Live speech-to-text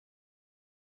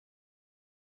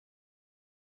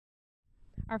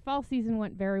Our fall season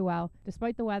went very well.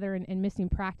 Despite the weather and missing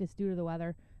practice due to the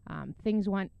weather, things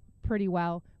went pretty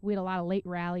well. We had a lot of late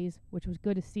rallies, which was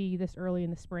good to see this early in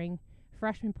the spring.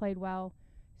 Freshmen played well.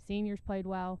 Seniors played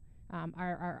well.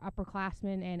 Our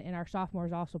upperclassmen and our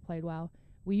sophomores also played well.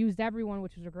 We used everyone,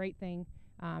 which was a great thing,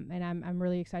 and I'm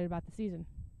really excited about the season.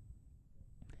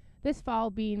 This fall,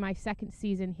 being my second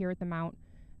season here at the Mount,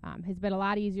 has been a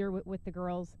lot easier with the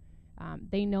girls.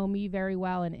 They know me very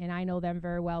well, and I know them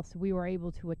very well, so we were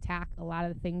able to attack a lot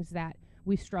of the things that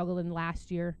we struggled in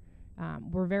last year.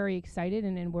 We're very excited,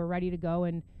 and we're ready to go,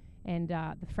 and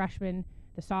the freshmen,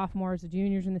 the sophomores, the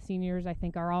juniors, and the seniors, I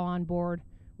think, are all on board,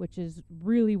 which is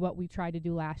really what we tried to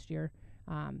do last year.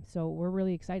 So we're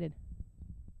really excited.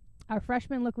 Our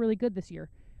freshmen look really good this year.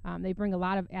 They bring a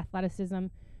lot of athleticism.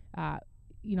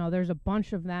 There's a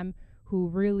bunch of them who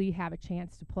really have a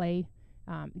chance to play,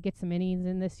 get some innings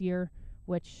in this year,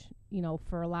 which,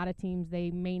 for a lot of teams, they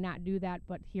may not do that.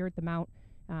 But here at the Mount,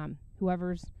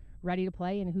 whoever's ready to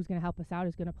play and who's going to help us out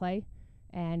is going to play.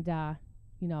 And,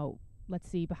 let's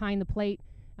see, behind the plate,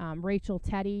 Rachel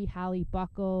Teddy, Holly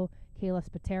Buckle, Kayla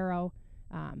Spatero,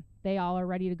 they all are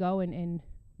ready to go, and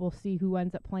we'll see who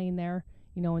ends up playing there,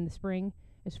 in the spring.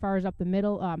 As far as up the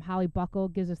middle, Holly Buckle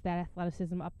gives us that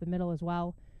athleticism up the middle as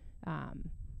well.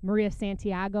 Maria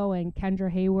Santiago and Kendra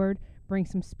Hayward bring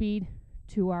some speed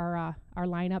to our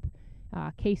lineup.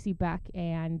 Casey Beck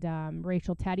and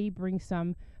Rachel Teddy bring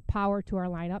some power to our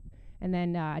lineup. And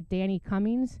then Danny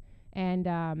Cummings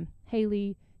and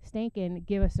Haley Stankin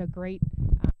give us a great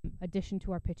addition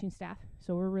to our pitching staff.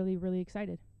 So we're really, really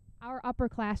excited. Our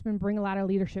upperclassmen bring a lot of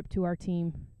leadership to our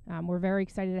team. We're very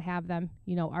excited to have them.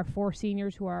 Our 4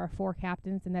 seniors, who are our 4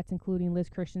 captains, and that's including Liz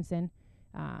Christensen,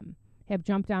 have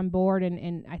jumped on board,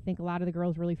 and I think a lot of the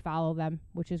girls really follow them,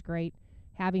 which is great.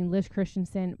 Having Liz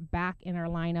Christensen back in our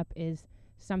lineup is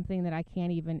something that I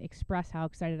can't even express how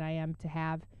excited I am to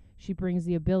have. She brings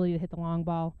the ability to hit the long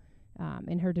ball,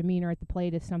 and her demeanor at the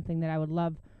plate is something that I would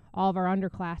love all of our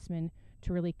underclassmen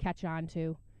to really catch on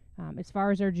to. As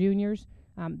far as our juniors,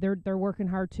 they're working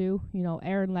hard too.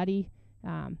 Erin Letty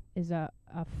is a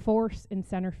force in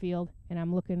center field, and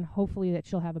I'm looking hopefully that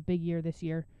she'll have a big year this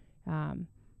year.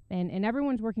 And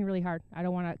everyone's working really hard. I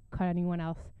don't want to cut anyone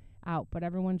else out, but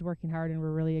everyone's working hard, and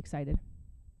we're really excited.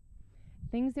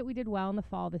 Things that we did well in the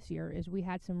fall this year is we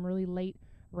had some really late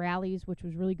rallies, which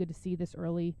was really good to see this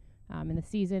early in the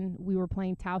season. We were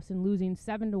playing Towson, losing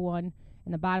 7-1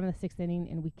 in the bottom of the 6th inning,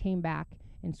 and we came back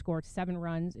and scored 7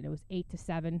 runs, and it was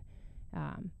 8-7.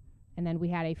 And then we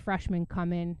had a freshman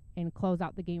come in and close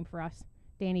out the game for us,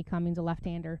 Danny Cummings, a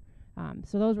left-hander.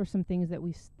 So those were some things that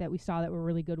we saw that were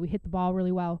really good. We hit the ball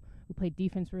really well. We played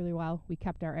defense really well. We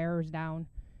kept our errors down.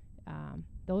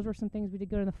 Those were some things we did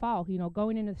good in the fall.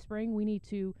 Going into the spring, we need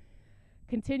to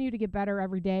continue to get better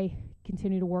every day,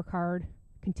 continue to work hard,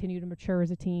 continue to mature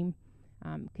as a team,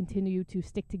 continue to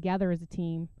stick together as a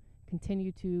team,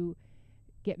 continue to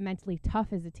get mentally tough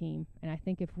as a team. And I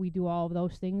think if we do all of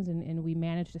those things and we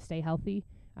manage to stay healthy,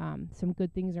 some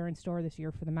good things are in store this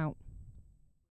year for the Mount.